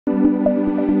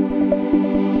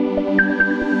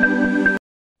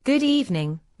Good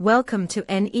evening, welcome to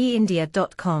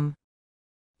neindia.com.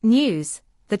 News: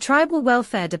 the Tribal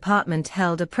Welfare Department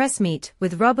held a press meet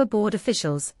with rubber board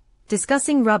officials,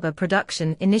 discussing rubber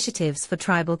production initiatives for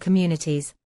tribal communities.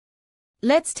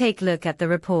 Let's take a look at the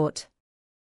report.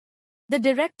 The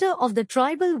director of the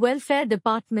Tribal Welfare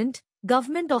Department,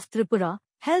 Government of Tripura,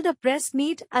 held a press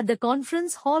meet at the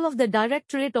conference hall of the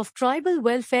Directorate of Tribal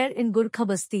Welfare in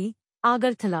Gurkhabasti,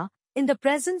 Agartala, in the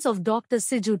presence of Dr.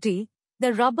 Sijuti,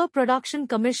 the Rubber Production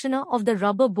Commissioner of the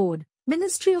Rubber Board,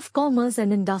 Ministry of Commerce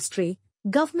and Industry,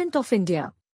 Government of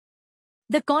India.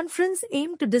 The conference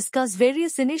aimed to discuss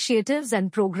various initiatives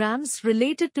and programs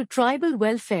related to tribal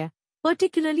welfare,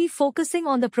 particularly focusing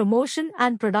on the promotion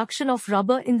and production of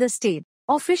rubber in the state.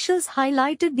 Officials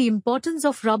highlighted the importance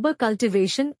of rubber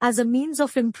cultivation as a means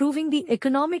of improving the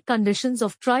economic conditions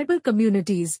of tribal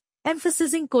communities,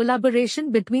 emphasizing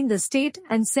collaboration between the state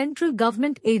and central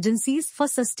government agencies for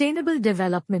sustainable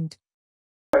development.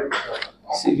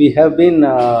 See, we have been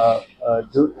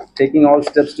taking all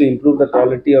steps to improve the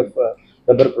quality of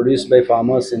rubber produced by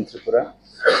farmers in Tripura.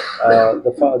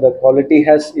 The quality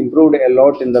has improved a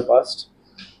lot in the past.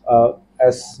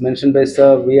 As mentioned by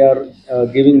Sir, we are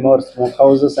giving more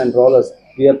smokehouses and rollers.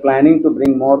 We are planning to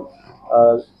bring more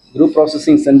group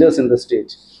processing centers in the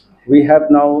state. We have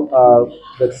now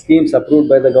the schemes approved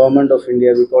by the Government of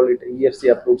India. We call it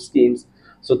EFC approved schemes.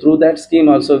 So through that scheme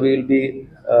also we will be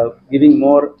giving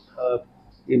more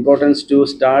importance to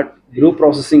start group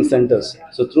processing centers.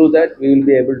 So through that we will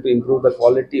be able to improve the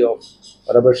quality of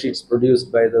rubber sheets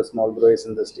produced by the small growers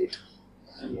in the state.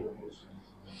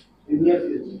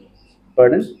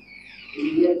 Pardon?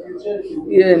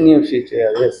 Yeah, near future.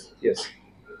 Yeah, yes.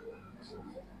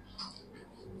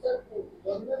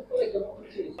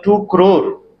 2 crore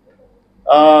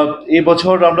এই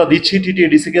বছর আমরা দিচ্ছি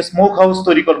TTDC কে smoke house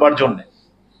তৈরি করবার জন্য,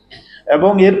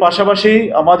 এবং এর পাশাপাশি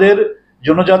আমাদের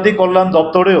জনজাতি কল্যাণ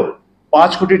দপ্তরেও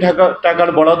 5 কোটি টাকার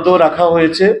বরাদ্দ রাখা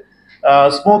হয়েছে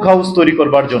স্মোক হাউস তৈরি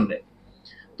করবার জন্য।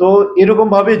 তো এরকম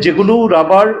ভাবে যেগুলো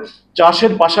রাবার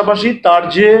চাষের পাশাপাশি তার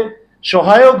যে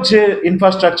সহায়ক যে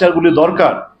ইনফ্রাস্ট্রাকচারগুলো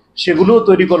দরকার সেগুলো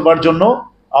তৈরি করবার জন্য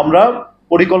আমরা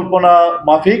পরিকল্পনা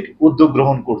মাফিক উদ্যোগ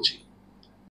গ্রহণ করছি।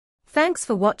 Thanks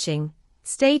for watching.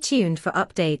 Stay tuned for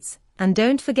updates, and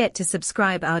don't forget to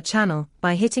subscribe our channel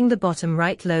by hitting the bottom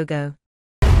right logo.